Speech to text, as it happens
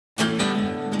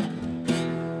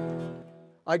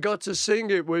I got to sing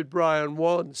it with Brian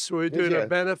once. We were doing a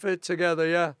benefit together,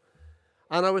 yeah.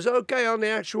 And I was okay on the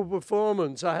actual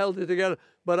performance. I held it together.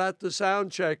 But at the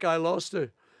sound check, I lost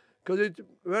it. Because it's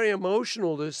very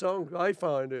emotional, this song, I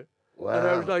find it. Wow. And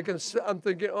I was like, I'm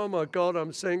thinking, oh my God,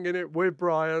 I'm singing it with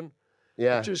Brian.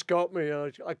 Yeah. It just got me.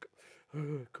 I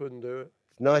couldn't do it.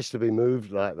 It's nice to be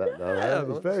moved like that, though. Yeah,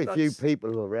 There's very few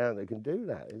people around that can do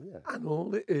that, isn't there? And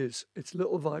all it is, it's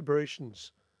little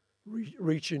vibrations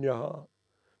reaching your heart.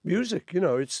 Music, you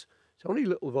know, it's only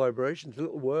little vibrations,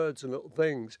 little words and little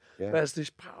things. Yeah. But it has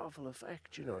this powerful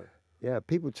effect, you know. Yeah,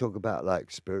 people talk about like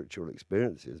spiritual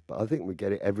experiences, but I think we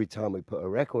get it every time we put a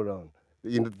record on.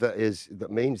 You know,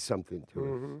 that means something to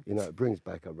us. You know, it brings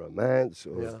back a romance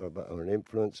or an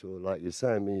influence, or like you're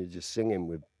saying, when you're just singing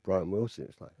with Brian Wilson,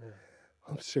 it's like,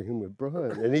 I'm singing with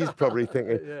Brian, and he's probably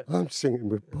thinking, I'm singing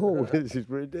with Paul. This is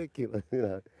ridiculous, you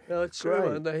know. No, it's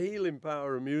true, and the healing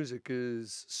power of music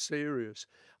is serious.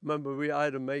 Remember, I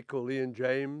had a mate called Ian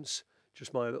James,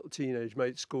 just my little teenage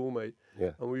mate, schoolmate,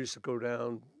 and we used to go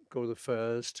to the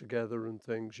fairs together and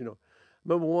things, you know.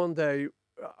 Remember one day,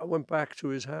 I went back to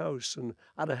his house and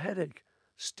had a headache,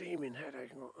 steaming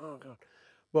headache. Oh, God.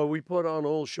 Well, we put on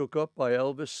All Shook Up by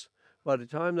Elvis. By the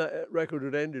time that record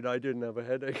had ended, I didn't have a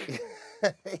headache.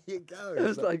 There you go. It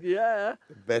was like, yeah.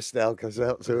 The best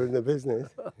Alka-Seltzer in the business.